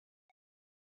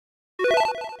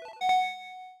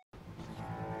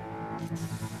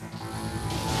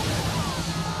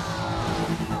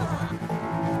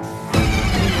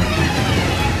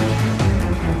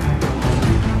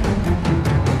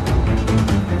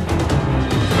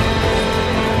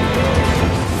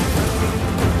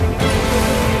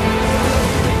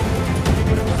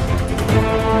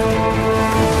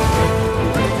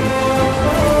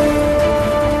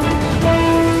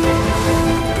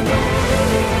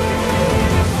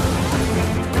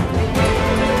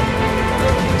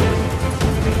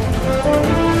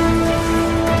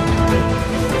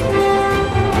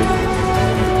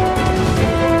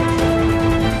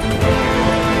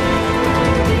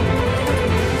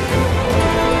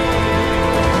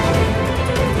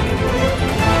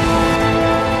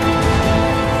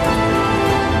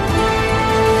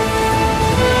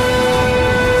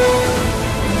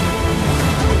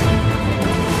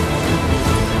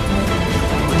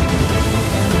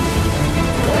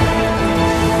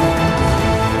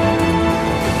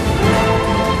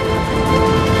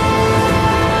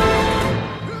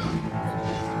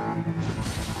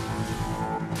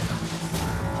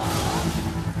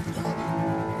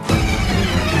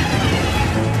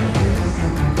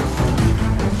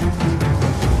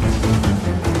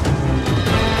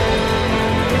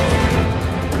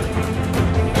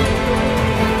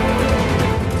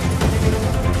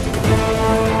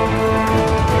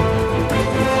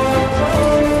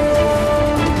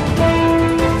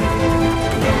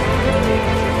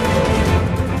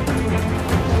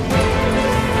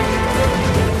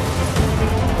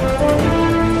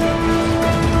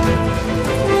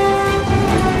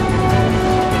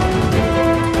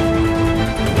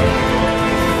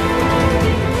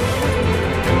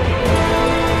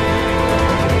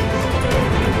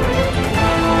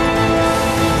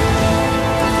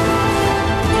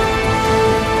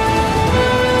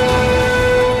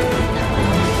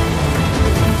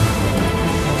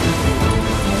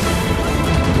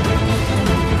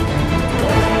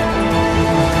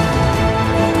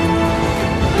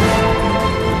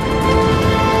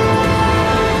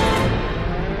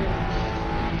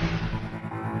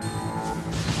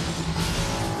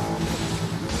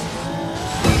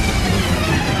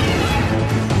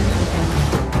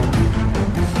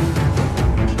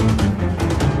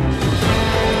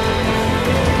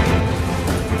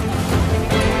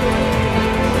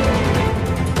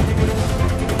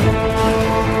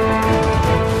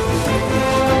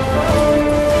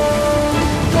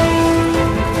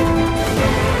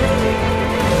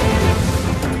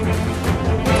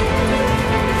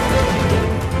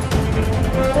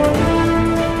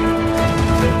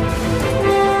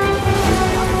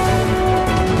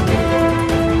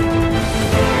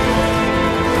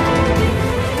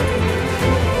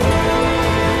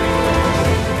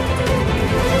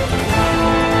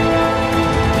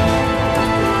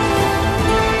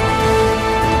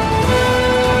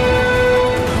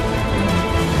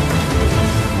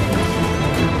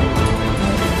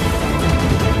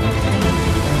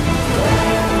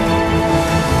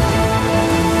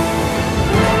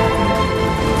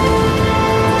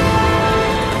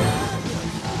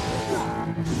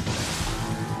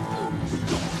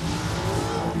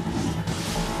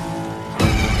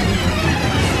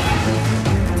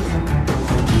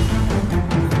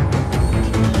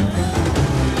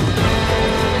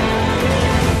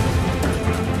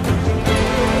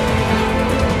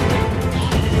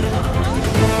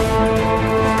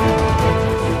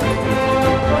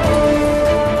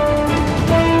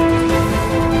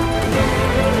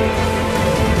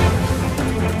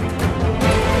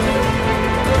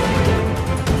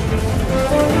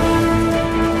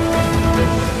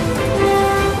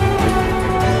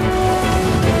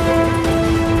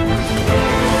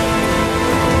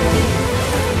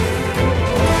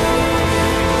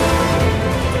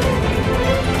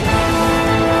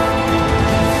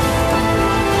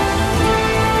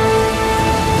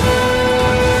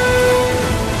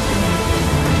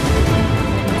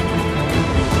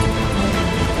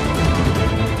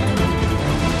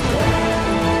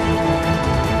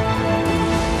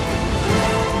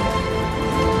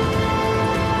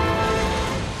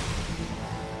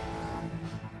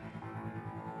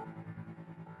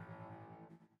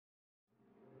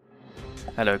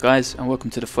Hello guys, and welcome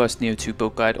to the first Nioh 2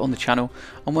 build guide on the channel.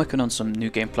 I'm working on some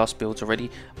New Game Plus builds already,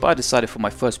 but I decided for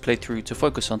my first playthrough to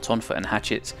focus on Tonfa and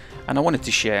Hatchets, and I wanted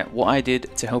to share what I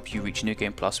did to help you reach New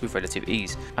Game Plus with relative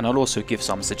ease, and I'll also give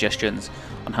some suggestions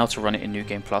on how to run it in New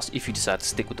Game Plus if you decide to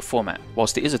stick with the format.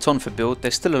 Whilst it is a Tonfa build,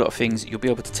 there's still a lot of things you'll be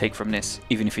able to take from this,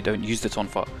 even if you don't use the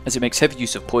Tonfa, as it makes heavy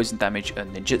use of poison damage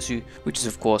and ninjutsu, which is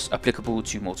of course applicable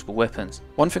to multiple weapons.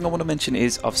 One thing I want to mention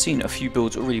is I've seen a few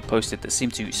builds already posted that seem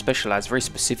to specialise very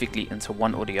specifically into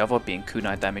one or the other, being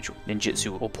kunai damage,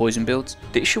 ninjutsu or poison builds.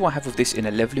 The issue I have with this in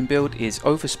a leveling build is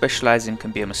over specializing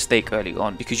can be a mistake early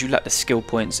on because you lack the skill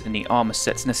points and the armor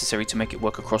sets necessary to make it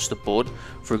work across the board.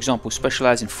 For example,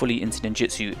 specializing fully into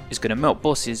ninjutsu is going to melt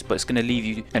bosses, but it's going to leave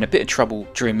you in a bit of trouble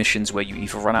during missions where you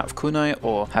either run out of kunai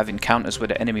or have encounters where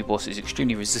the enemy boss is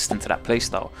extremely resistant to that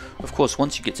playstyle. Of course,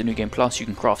 once you get to New Game Plus, you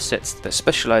can craft sets that are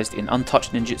specialized in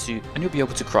untouched ninjutsu and you'll be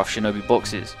able to craft shinobi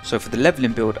boxes. So for the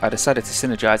leveling build, I decided to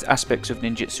synergize aspects of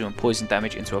ninjutsu and poison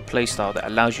damage into a playstyle that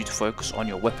allows you to focus on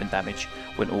your weapon damage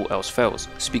when all else fails.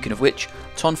 Speaking of which,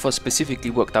 Tonfa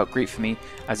specifically worked out great for me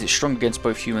as it's strong against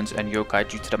both humans and yokai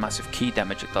due to the massive key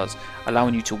damage it does,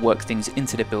 allowing you to work things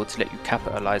into the build to let you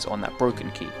capitalize on that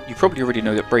broken key. You probably already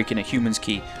know that breaking a human's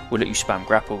key will let you spam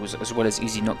grapples as well as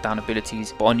easy knockdown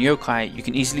abilities, but on yokai you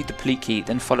can easily deplete key,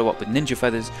 then follow up with ninja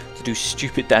feathers to do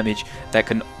stupid damage that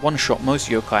can one-shot most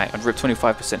yokai and rip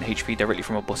 25% HP directly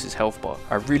from a boss's health bar.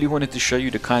 I really wanted to show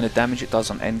you the kind of damage it does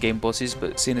on endgame bosses,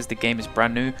 but seeing as the game is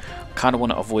brand new, I kind of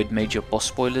want to avoid major boss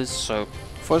spoilers, so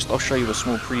first I'll show you a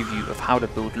small preview of how the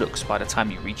build looks by the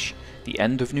time you reach the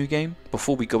end of New Game,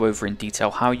 before we go over in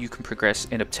detail how you can progress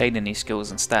in obtaining these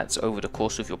skills and stats over the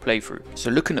course of your playthrough.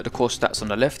 So looking at the core stats on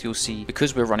the left, you'll see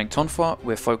because we're running Tonfa,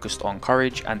 we're focused on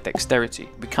courage and dexterity.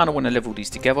 We kind of want to level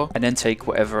these together and then take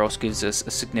whatever else gives us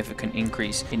a significant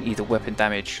increase in either weapon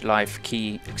damage, life,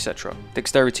 ki, etc.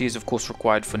 Dexterity is of course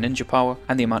required for ninja power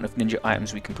and the amount of ninja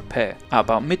items we can prepare. At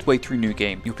about midway through New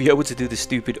Game, you'll be able to do the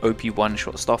stupid OP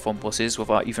one-shot stuff on bosses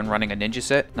without even running a ninja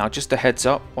set. Now just a heads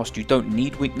up, whilst you don't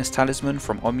need weakness talisman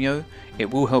from Omyo, it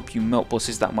will help you melt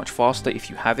bosses that much faster if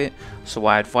you have it, so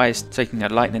I advise taking a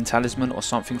lightning talisman or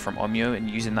something from Omyo and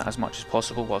using that as much as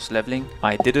possible whilst leveling.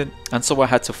 I didn't, and so I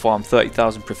had to farm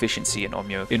 30,000 proficiency in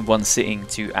Omyo in one sitting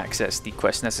to access the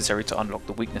quest necessary to unlock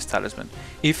the weakness talisman.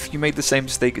 If you made the same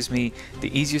mistake as me,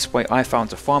 the easiest way I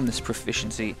found to farm this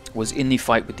proficiency was in the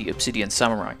fight with the Obsidian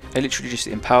Samurai. I literally just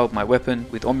empowered my weapon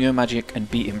with Omyo magic and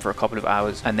beat him for a couple of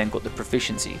hours and then got the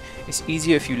proficiency. It's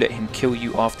easier if you let him kill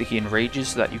you after he enrages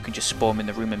so that you can just spawn in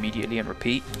the room immediately and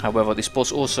repeat. However, this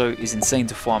boss also is insane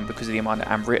to farm because of the amount of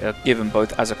Amrita given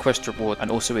both as a quest reward and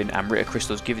also in Amrita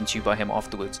crystals given to you by him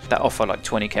afterwards that offer like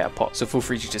 20k a pop, so feel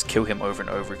free to just kill him over and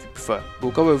over if you prefer.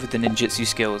 We'll go over the ninjutsu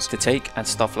skills to take and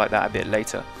stuff like that a bit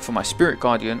later. For my spirit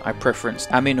guardian, I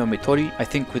preferenced Ame no Mitori. I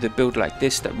think with a build like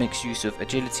this that makes use of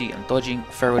agility and dodging,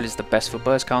 Feral is the best for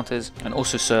burst counters and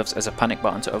also serves as a panic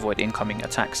button to avoid incoming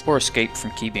attacks or escape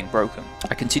from ki being broken.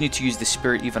 I continue to use this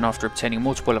spirit even after obtaining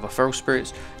multiple other feral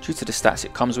spirits due to the stats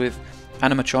it comes with.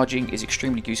 Anima charging is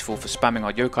extremely useful for spamming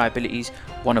our yokai abilities,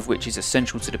 one of which is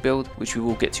essential to the build, which we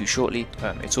will get to shortly.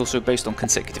 It's also based on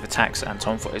consecutive attacks, and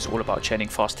Tonfa is all about chaining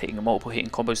fast hitting and multiple hitting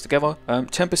combos together.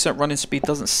 10% running speed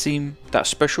doesn't seem that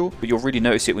special, but you'll really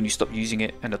notice it when you stop using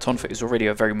it, and the Tonfa is already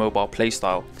a very mobile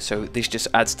playstyle, so this just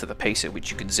adds to the pace at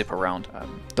which you can zip around.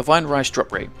 Divine Rice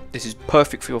drop rate. This is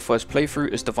perfect for your first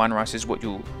playthrough, as Divine Rice is what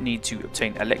you'll need to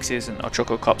obtain elixirs and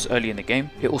Ochoko cups early in the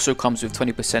game. It also comes with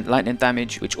 20% lightning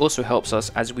damage, which also helps us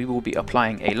as we will be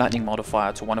applying a lightning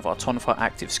modifier to one of our Tonfa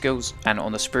active skills, and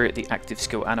on the spirit the active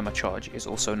skill Anima charge is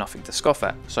also nothing to scoff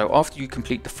at. So after you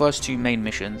complete the first two main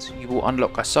missions, you will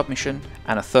unlock a submission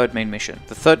and a third main mission.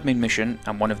 The third main mission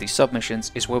and one of these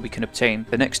submissions is where we can obtain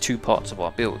the next two parts of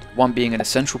our build, one being an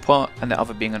essential part and the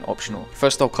other being an optional.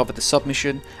 First I'll cover the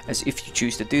submission, as if you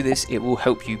choose to do this it will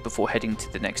help you before heading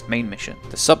to the next main mission.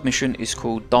 The submission is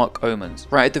called Dark Omens.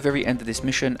 Right at the very end of this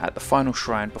mission, at the final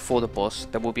shrine before the boss,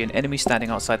 there will be an enemy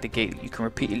standing outside the gate that you can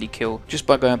repeatedly kill just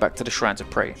by going back to the shrine to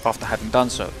pray after having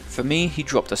done so. For me, he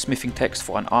dropped a smithing text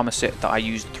for an armor set that I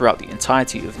used throughout the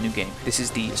entirety of New Game. This is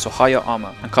the Sohaya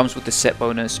armor and comes with the set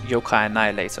bonus Yokai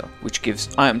Annihilator, which gives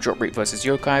item drop rate versus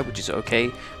yokai, which is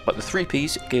okay, but the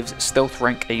 3-piece gives stealth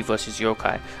rank A versus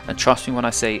yokai, and trust me when I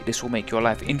say this will make your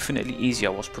life infinitely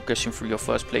easier whilst progressing through your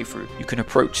first playthrough. You can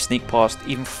approach, sneak past,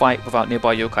 even fight without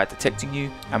nearby yokai detecting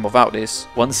you, and without this,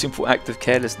 one simple act of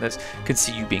carelessness can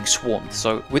see you being swarmed.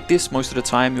 So with this, most of the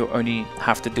time you'll only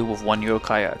have to deal with one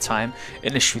yokai at a time,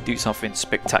 unless you do something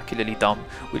spectacularly dumb,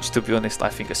 which to be honest I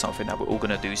think is something that we're all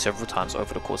going to do several times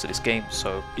over the course of this game,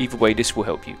 so either way this will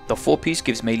help you. The 4-piece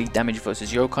gives melee damage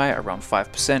versus yokai around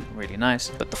 5%, really nice,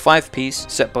 but the 5-piece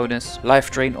set bonus life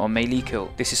drain or melee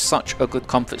kill. This is such a good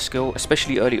comfort skill,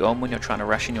 especially early on when you're trying to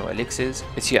ration your elixirs.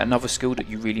 It's yet another skill that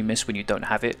you really miss when you don't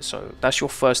have it, so that's your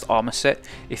first armor set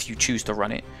if you choose to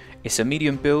run it. It's a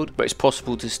medium build, but it's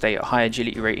possible to stay at high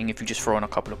agility rating if you just throw on a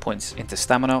couple of points into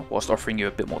stamina whilst offering you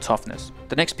a bit more toughness.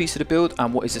 The next piece of the build,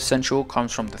 and what is essential,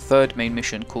 comes from the third main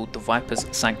mission called the Viper's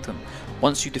Sanctum.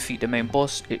 Once you defeat the main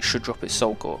boss, it should drop its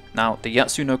soul core. Now, the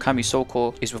Yatsu no Kami soul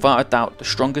core is without a doubt the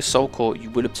strongest soul core you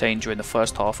will obtain during the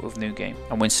first half of New Game,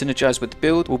 and when synergized with the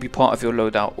build, will be part of your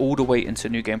loadout all the way into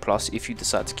New Game Plus if you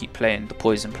decide to keep playing the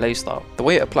Poison playstyle. The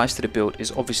way it applies to the build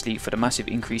is obviously for the massive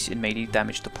increase in melee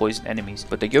damage to poison enemies,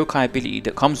 but the yokai ability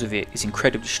that comes with it is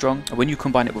incredibly strong, and when you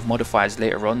combine it with modifiers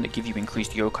later on that give you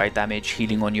increased yokai damage,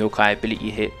 healing on yokai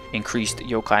ability hit, increased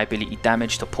yokai ability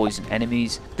damage to poison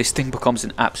enemies, this thing becomes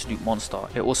an absolute monster.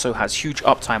 It also has huge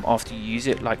uptime after you use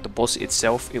it. Like the boss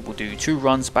itself, it will do 2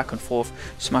 runs back and forth,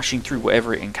 smashing through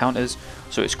whatever it encounters,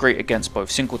 so it's great against both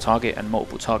single target and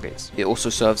multiple targets. It also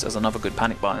serves as another good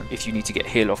panic button if you need to get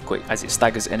heal off quick, as it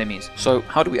staggers enemies. So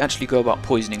how do we actually go about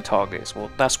poisoning targets? Well,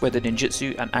 that's where the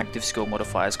ninjutsu and active skill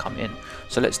modifiers come in.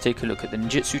 So let's take a look at the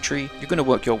ninjutsu tree. You're going to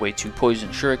work your way to poison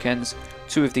shurikens.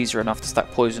 2 of these are enough to stack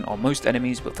poison on most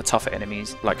enemies, but for tougher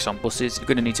enemies, like some bosses, you're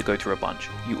going to need to go through a bunch.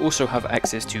 You also have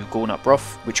access to Gornut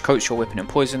Broth, which coats your weapon in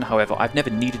poison. However, I've never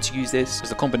needed to use this, as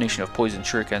the combination of poison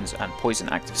shurikens and poison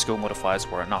active skill modifiers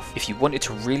were enough. If you wanted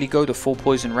to really go the full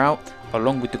poison route,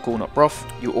 along with the Gornut Broth,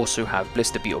 you also have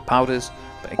blister beetle powders,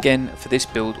 but again, for this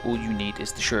build, all you need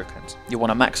is the shurikens. You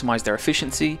want to maximize their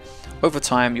efficiency. Over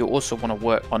time, you'll also want to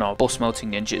work on our boss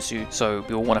melting ninjutsu, so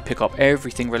you'll want to pick up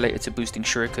everything related to boosting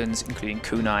shurikens, including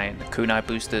kunai and the kunai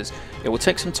boosters. It will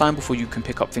take some time before you can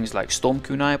pick up things like storm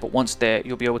kunai, but once there,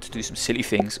 you'll be able to do some silly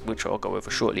things, which I'll go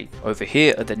over shortly. Over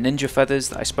here are the ninja feathers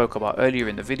that I spoke about earlier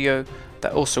in the video,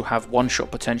 that also have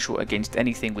one-shot potential against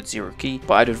anything with 0 ki,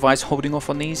 but I'd advise holding off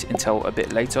on these until a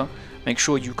bit later. Make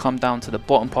sure you come down to the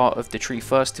bottom part of the tree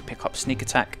first to pick up sneak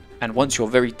attack, and once you're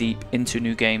very deep into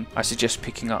New Game, I suggest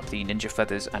picking up the ninja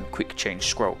feathers and quick change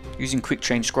scroll. Using quick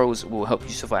change scrolls will help you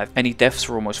survive any deaths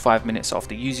for almost 5 minutes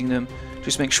after using them.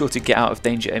 Just make sure to get out of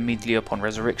danger immediately upon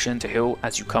resurrection to heal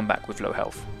as you come back with low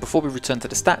health. Before we return to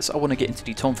the stats, I want to get into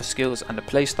the Tonfa skills and the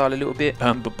playstyle a little bit,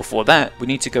 but before that, we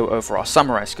need to go over our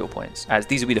samurai skill points, as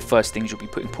these will be the first things you'll be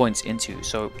putting points into.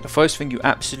 So the first thing you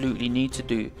absolutely need to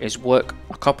do is work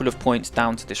a couple of points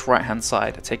down to this right hand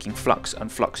side, taking Flux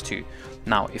and Flux 2.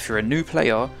 Now, if you're a new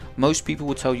player, most people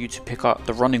will tell you to pick up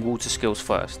the running water skills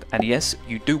first, and yes,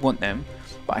 you do want them,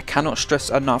 but I cannot stress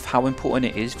enough how important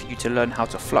it is for you to learn how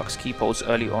to flux key poles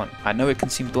early on. I know it can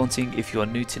seem daunting if you're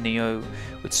new to Nioh,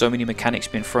 with so many mechanics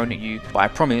being thrown at you, but I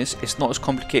promise it's not as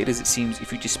complicated as it seems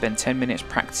if you just spend 10 minutes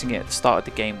practicing it at the start of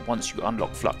the game once you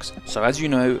unlock flux. So as you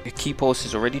know, a key pulse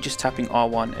is already just tapping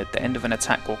R1 at the end of an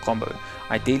attack or combo,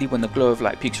 ideally when the glow of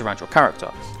light peaks around your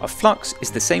character. A flux is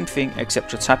the same thing,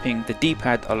 except you're tapping the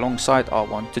D-pad alongside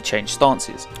R1 to change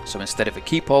stances. So instead of a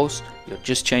key pulse, you're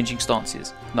just changing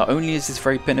stances. Not only is this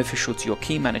very beneficial to your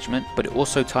key management, but it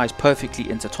also ties perfectly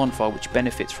into Tonfa, which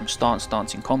benefits from stance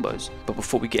dancing combos. But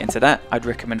before we get into that, I'd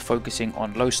recommend focusing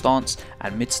on low stance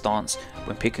and mid stance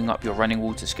when picking up your running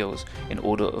water skills in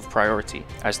order of priority,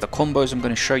 as the combos I'm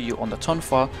going to show you on the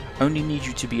Tonfa only need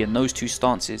you to be in those 2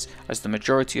 stances, as the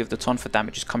majority of the Tonfa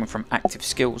damage is coming from active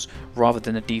skills rather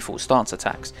than the default stance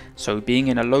attacks. So being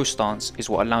in a low stance is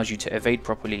what allows you to evade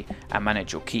properly and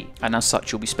manage your ki, and as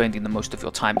such you'll be spending the most of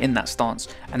your time in that stance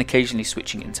and occasionally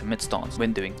switching into mid stance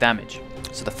when doing damage.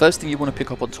 So the first thing you want to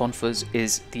pick up on Tonfas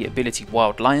is the ability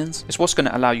Wild Lions. It's what's going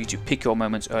to allow you to pick your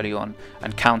moments early on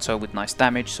and counter with nice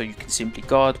damage, so you can simply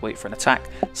guard, wait for an attack,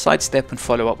 sidestep and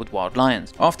follow up with Wild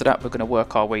Lions. After that, we're going to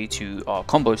work our way to our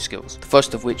combo skills, the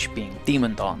first of which being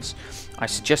Demon Dance. I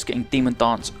suggest getting Demon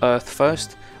Dance Earth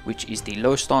first, which is the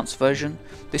low stance version.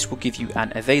 This will give you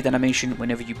an evade animation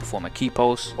whenever you perform a key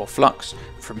pulse or flux.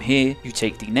 From here, you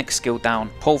take the next skill down,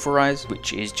 Pulverize,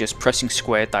 which is just pressing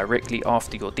square directly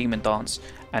after your Demon Dance,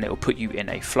 and it will put you in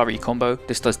a flurry combo.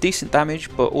 This does decent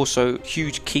damage, but also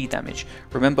huge key damage.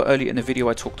 Remember earlier in the video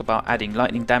I talked about adding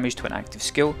lightning damage to an active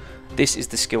skill? This is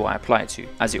the skill I apply it to,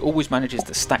 as it always manages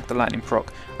to stack the lightning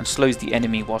proc and slows the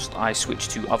enemy whilst I switch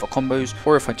to other combos,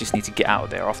 or if I just need to get out of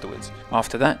there afterwards.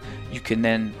 After that, you can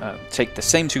then take the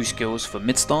same 2 skills for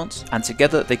mid stance, and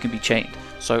together they can be chained.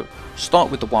 So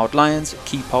start with the Wild Lions,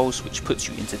 key pulse, which puts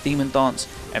you into Demon Dance,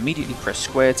 immediately press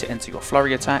square to enter your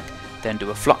flurry attack, then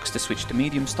do a flux to switch to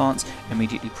medium stance,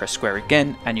 immediately press square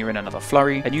again and you're in another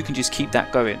flurry, and you can just keep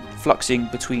that going,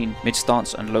 fluxing between mid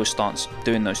stance and low stance,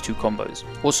 doing those 2 combos.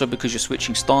 Also, because you're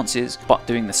switching stances but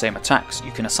doing the same attacks,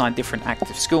 you can assign different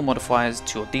active skill modifiers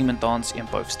to your Demon Dance in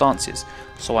both stances.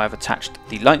 So I've attached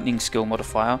the lightning skill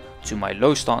modifier to my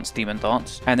low stance demon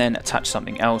dance, and then attach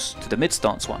something else to the mid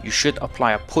stance one. You should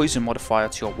apply a poison modifier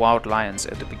to your wild lions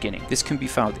at the beginning. This can be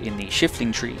found in the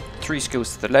shifting tree, 3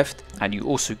 skills to the left, and you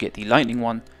also get the lightning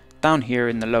one down here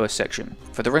in the lower section.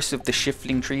 For the rest of the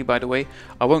shifting tree, by the way,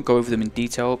 I won't go over them in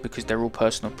detail because they're all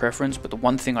personal preference, but the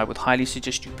one thing I would highly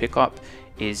suggest you pick up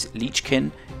is Leechkin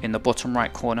in the bottom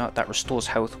right corner that restores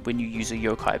health when you use a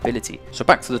yokai ability. So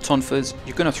back to the Tonfas,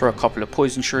 you're going to throw a couple of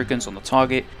poison shurikens on the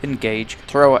target, engage,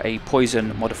 throw out a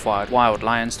poison modified wild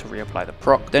lions to reapply the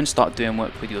proc, then start doing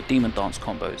work with your demon dance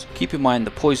combos. Keep in mind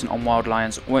the poison on wild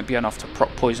lions won't be enough to proc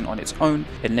poison on its own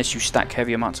unless you stack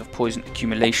heavy amounts of poison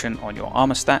accumulation on your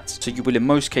armor stats, so you will in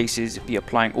most cases be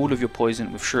applying all of your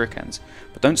poison with shurikens.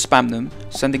 But don't spam them,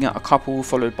 sending out a couple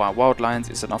followed by wild lions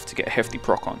is enough to get a hefty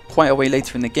proc on. Quite a way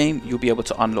later in the game, you'll be able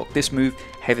to unlock this move,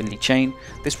 Heavenly Chain.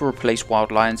 This will replace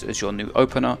wild lions as your new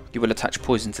opener. You will attach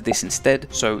poison to this instead,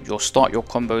 so you'll start your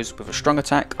combos with a strong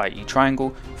attack, i.e.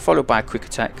 triangle, followed by a quick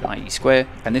attack, i.e. square,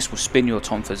 and this will spin your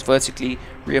Tonfas vertically,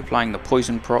 reapplying the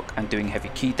poison proc and doing heavy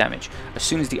ki damage. As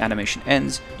soon as the animation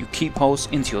ends, you ki pulse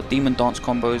into your demon dance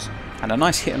combos, and a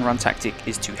nice hit and run tactic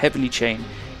is to Heavenly Chain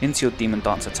into your demon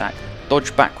dance attack,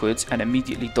 dodge backwards and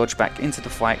immediately dodge back into the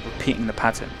fight, repeating the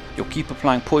pattern. You'll keep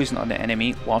applying poison on the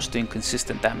enemy whilst doing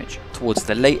consistent damage. Towards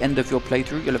the late end of your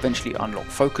playthrough, you'll eventually unlock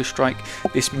Focus Strike.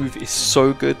 This move is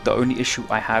so good. The only issue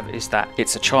I have is that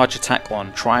it's a charge attack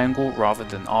on triangle rather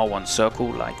than R1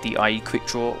 circle like the IE Quick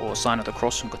Draw or Sign of the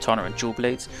Cross from Katana and Jewel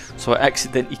Blades. So I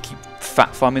accidentally keep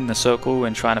fat thumbing the circle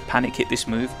when trying to panic hit this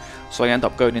move. So I end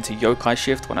up going into Yokai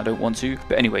Shift when I don't want to.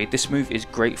 But anyway, this move is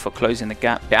great for closing the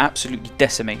gap. It absolutely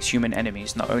decimates human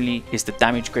enemies. Not only is the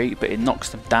damage great, but it knocks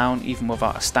them down even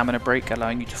without a stamina break,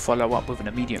 allowing you to follow up with an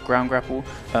immediate ground grapple.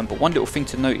 But one little thing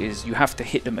to note is you have to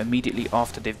hit them immediately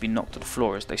after they've been knocked to the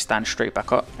floor as they stand straight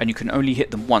back up. And you can only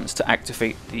hit them once to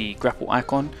activate the grapple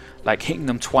icon. Like hitting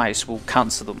them twice will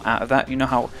cancel them out of that. You know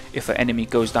how if an enemy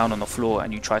goes down on the floor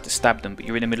and you try to stab them but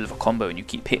you're in the middle of a combo and you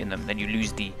keep hitting them, then you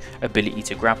lose the ability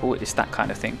to grapple. It's that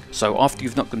kind of thing. So after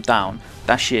you've knocked them down,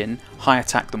 dash in, high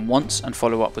attack them once and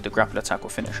follow up with the grapple attack or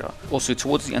finisher. Also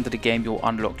towards the end of the game you'll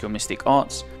unlock your Mystic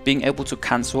Arts. Being able to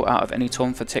cancel out of any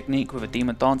Tonfa technique with a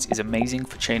demon dance is amazing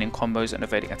for chaining combos and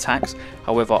evading attacks.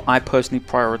 However, I personally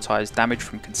prioritize damage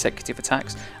from consecutive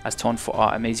attacks as Tonfa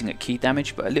are amazing at ki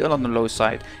damage but a little on the low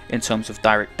side in terms of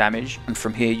direct damage, and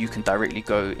from here you can directly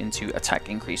go into attack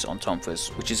increase on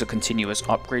Tonfas, which is a continuous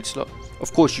upgrade slot.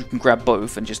 Of course you can grab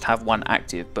both and just have one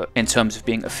active, but in terms of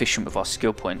being efficient with our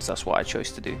skill points, that's what I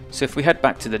chose to do. So if we head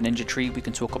back to the ninja tree, we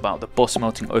can talk about the boss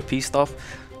melting OP stuff.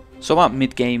 So about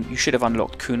mid game, you should have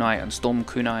unlocked Kunai and Storm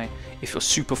Kunai. If you're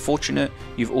super fortunate,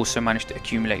 you've also managed to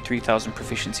accumulate 3000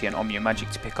 proficiency and Omnia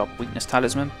Magic to pick up Weakness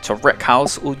Talisman. To wreck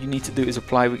house, all you need to do is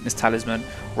apply Weakness Talisman,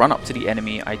 run up to the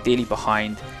enemy, ideally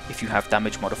behind if you have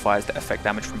damage modifiers that affect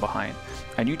damage from behind,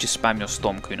 and you just spam your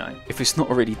Storm Kunai. If it's not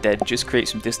already dead, just create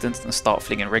some distance and start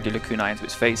flinging regular Kunai into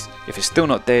its face. If it's still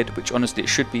not dead, which honestly it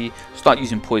should be, start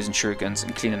using Poison Shurikens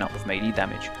and cleaning up with melee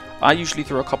damage. I usually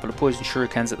throw a couple of poison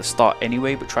shurikens at the start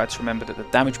anyway, but try to remember that the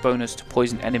damage bonus to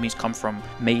poison enemies come from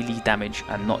melee damage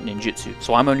and not ninjutsu.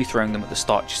 So I'm only throwing them at the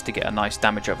start just to get a nice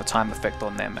damage over time effect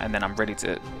on them, and then I'm ready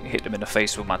to hit them in the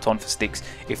face with my Tonfa sticks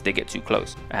if they get too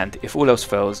close. And if all else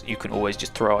fails, you can always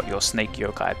just throw out your Snake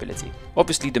Yokai ability.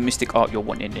 Obviously the Mystic Art you'll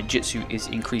want in ninjutsu is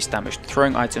increased damage to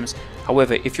throwing items.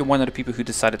 However, if you're one of the people who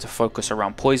decided to focus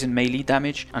around poison melee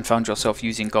damage and found yourself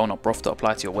using Golnut Broth to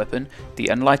apply to your weapon, the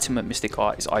Enlightenment Mystic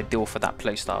Art is ideal for that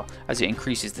playstyle, as it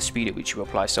increases the speed at which you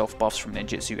apply self buffs from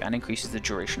ninjutsu and increases the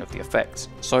duration of the effects.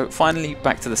 So finally,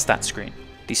 back to the stats screen.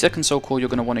 The second soul core you're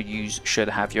going to want to use should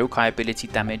have yokai ability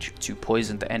damage to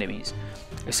poison the enemies.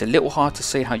 It's a little hard to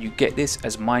say how you get this,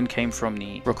 as mine came from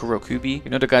the Rokurokubi,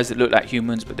 you know, the guys that look like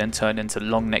humans but then turn into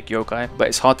long neck yokai, but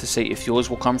it's hard to say if yours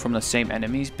will come from the same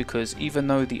enemies, because even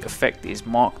though the effect is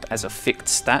marked as a fixed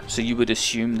stat, so you would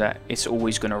assume that it's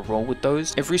always going to roll with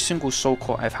those, every single soul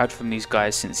core I've had from these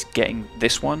guys since getting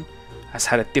this one has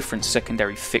had a different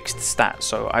secondary fixed stat,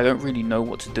 so I don't really know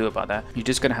what to do about that. You're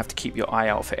just going to have to keep your eye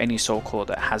out for any soul core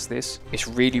that has this. It's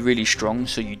really strong,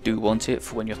 so you do want it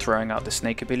for when you're throwing out the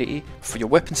snake ability. For your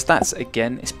weapon stats,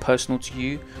 again, it's personal to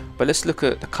you, but let's look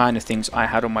at the kind of things I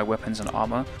had on my weapons and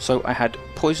armor. So I had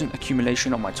poison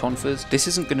accumulation on my Tonfas. This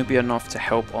isn't going to be enough to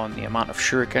help on the amount of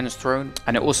shurikens thrown,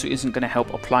 and it also isn't going to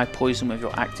help apply poison with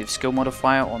your active skill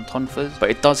modifier on Tonfas, but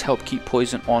it does help keep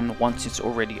poison on once it's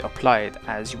already applied,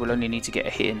 as you will only need need to get a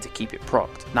hit in to keep it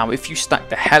procced. Now if you stack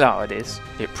the hell out of this,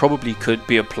 it probably could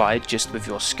be applied just with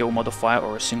your skill modifier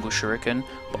or a single shuriken,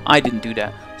 but I didn't do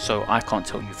that, so I can't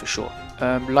tell you for sure.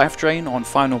 Life Drain on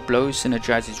final blows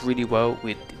synergizes really well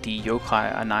with the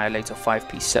Yokai Annihilator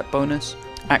 5-piece set bonus.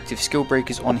 Active skill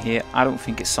breakers on here, I don't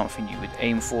think it's something you would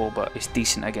aim for, but it's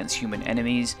decent against human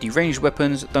enemies. The ranged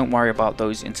weapons, don't worry about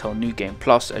those until New Game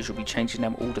Plus, as you'll be changing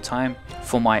them all the time.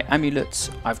 For my amulets,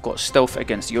 I've got stealth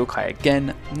against Yokai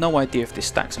again. No idea if this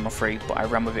stacks, I'm afraid, but I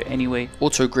ran with it anyway.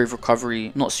 Auto grave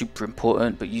recovery, not super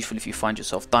important, but useful if you find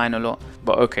yourself dying a lot.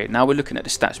 But okay, now we're looking at the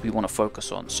stats we want to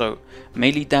focus on. So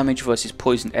melee damage versus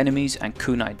poisoned enemies and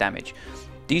kunai damage.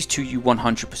 These two you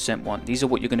 100% want. These are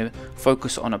what you're going to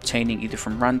focus on obtaining either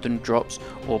from random drops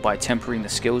or by tempering the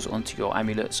skills onto your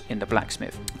amulets in the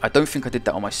blacksmith. I don't think I did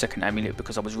that on my second amulet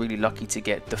because I was really lucky to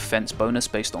get defense bonus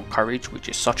based on courage, which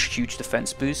is such a huge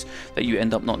defense boost that you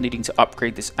end up not needing to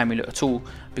upgrade this amulet at all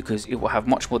because it will have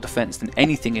much more defense than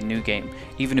anything in new game,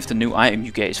 even if the new item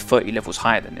you get is 30 levels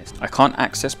higher than this. I can't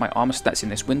access my armor stats in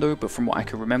this window, but from what I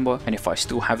can remember, and if I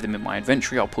still have them in my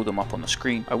inventory, I'll pull them up on the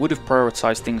screen. I would have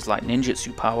prioritized things like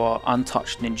ninjutsu power,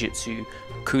 untouched ninjutsu,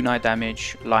 kunai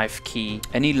damage, life key,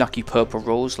 any lucky purple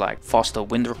rolls like faster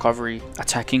wind recovery,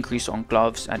 attack increase on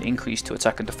gloves, and increase to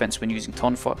attack and defense when using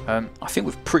Tonfa. I think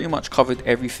we've pretty much covered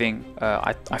everything.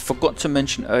 I forgot to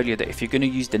mention earlier that if you're going to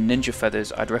use the ninja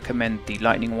feathers, I'd recommend the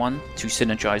lightning one to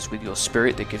synergize with your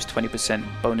spirit that gives 20%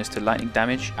 bonus to lightning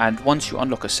damage, and once you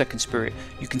unlock a second spirit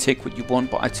you can take what you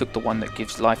want, but I took the one that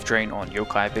gives life drain on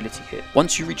yokai ability hit.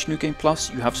 Once you reach New Game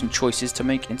Plus, you have some choices to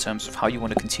make in terms of how you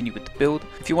want to continue with the build.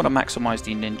 If you want to maximize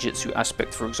the ninjutsu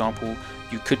aspect, for example,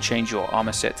 you could change your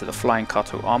armor set to the Flying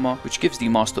Kato armor, which gives the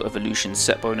Master Evolution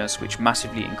set bonus, which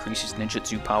massively increases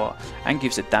ninjutsu power and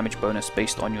gives a damage bonus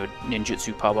based on your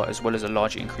ninjutsu power, as well as a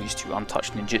large increase to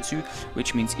untouched ninjutsu,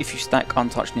 which means if you stack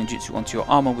untouched ninjutsu onto your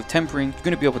armor with tempering, you're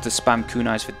going to be able to spam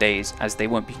kunais for days as they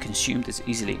won't be consumed as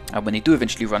easily. And when they do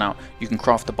eventually run out, you can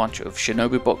craft a bunch of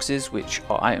shinobi boxes, which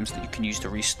are items that you can use to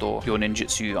restore your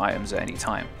ninjutsu items at any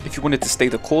time. If you wanted to stay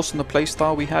the course on the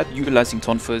playstyle we had, utilizing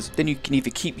Tonfas, then you can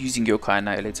either keep using Yokai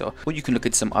Annihilator, or you can look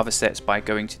at some other sets by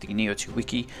going to the Nioh 2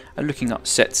 wiki and looking up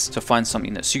sets to find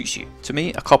something that suits you. To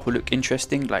me, a couple look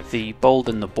interesting, like the Bold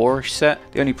and the Boorish set.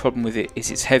 The only problem with it is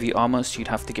it's heavy armor, so you'd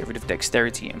have to get rid of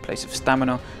dexterity in place of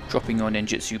stamina, dropping your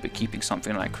ninjutsu but keeping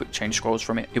something like quick change scrolls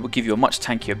from it. It will give you a much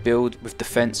tankier build with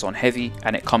defense on heavy,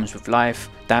 and it comes with life,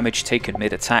 damage taken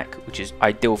mid attack, which is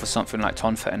ideal for something like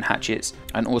Tonfa and Hatchets,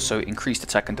 and also increased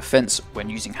attack and defense when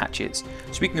using hatchets.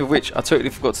 Speaking of which, I totally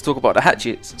forgot to talk about the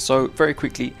hatchets, so very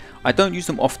quickly, I don't use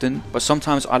them often, but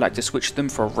sometimes I like to switch them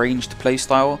for a ranged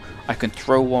playstyle. I can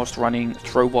throw whilst running,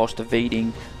 throw whilst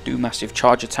evading, do massive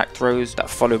charge attack throws that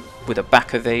follow with a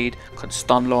back evade, can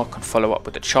stun lock, can follow up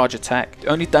with a charge attack. The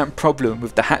only damn problem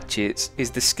with the hatchets is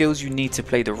the skills you need to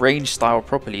play the range style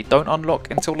properly don't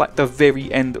unlock until like the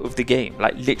very end of the game,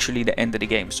 like literally the end of the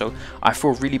game. So I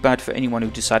feel really bad for anyone who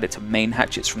decided to main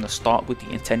hatchets from the start with the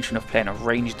intention of playing a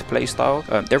ranged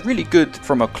playstyle. They're really good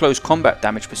from a close combat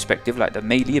damage perspective, like the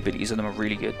melee abilities of them are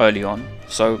really good early on.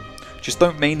 So just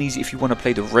don't main these if you want to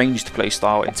play the ranged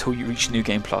playstyle until you reach New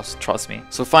Game Plus, trust me.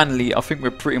 So finally, I think we're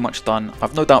pretty much done.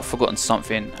 I've no doubt forgotten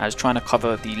something, as trying to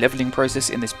cover the leveling process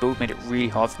in this build made it really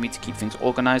hard for me to keep things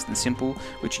organized and simple,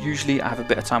 which usually I have a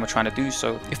bit of time of trying to do.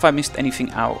 So if I missed anything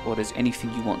out or there's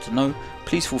anything you want to know,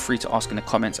 please feel free to ask in the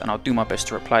comments and I'll do my best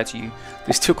to reply to you.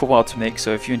 This took a while to make,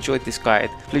 so if you enjoyed this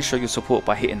guide, please show your support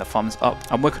by hitting the thumbs up.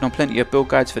 I'm working on plenty of build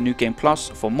guides for New Game Plus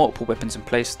for multiple weapons and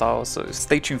playstyles, so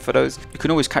stay tuned for those. You can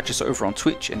always catch us over on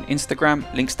Twitch and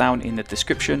Instagram, links down in the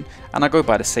description, and I go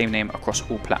by the same name across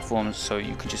all platforms, so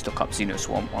you can just look up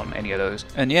Xenoswarm on any of those.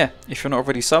 And yeah, if you're not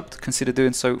already subbed, consider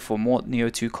doing so for more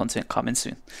Nioh 2 content coming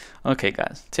soon. Okay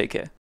guys, take care.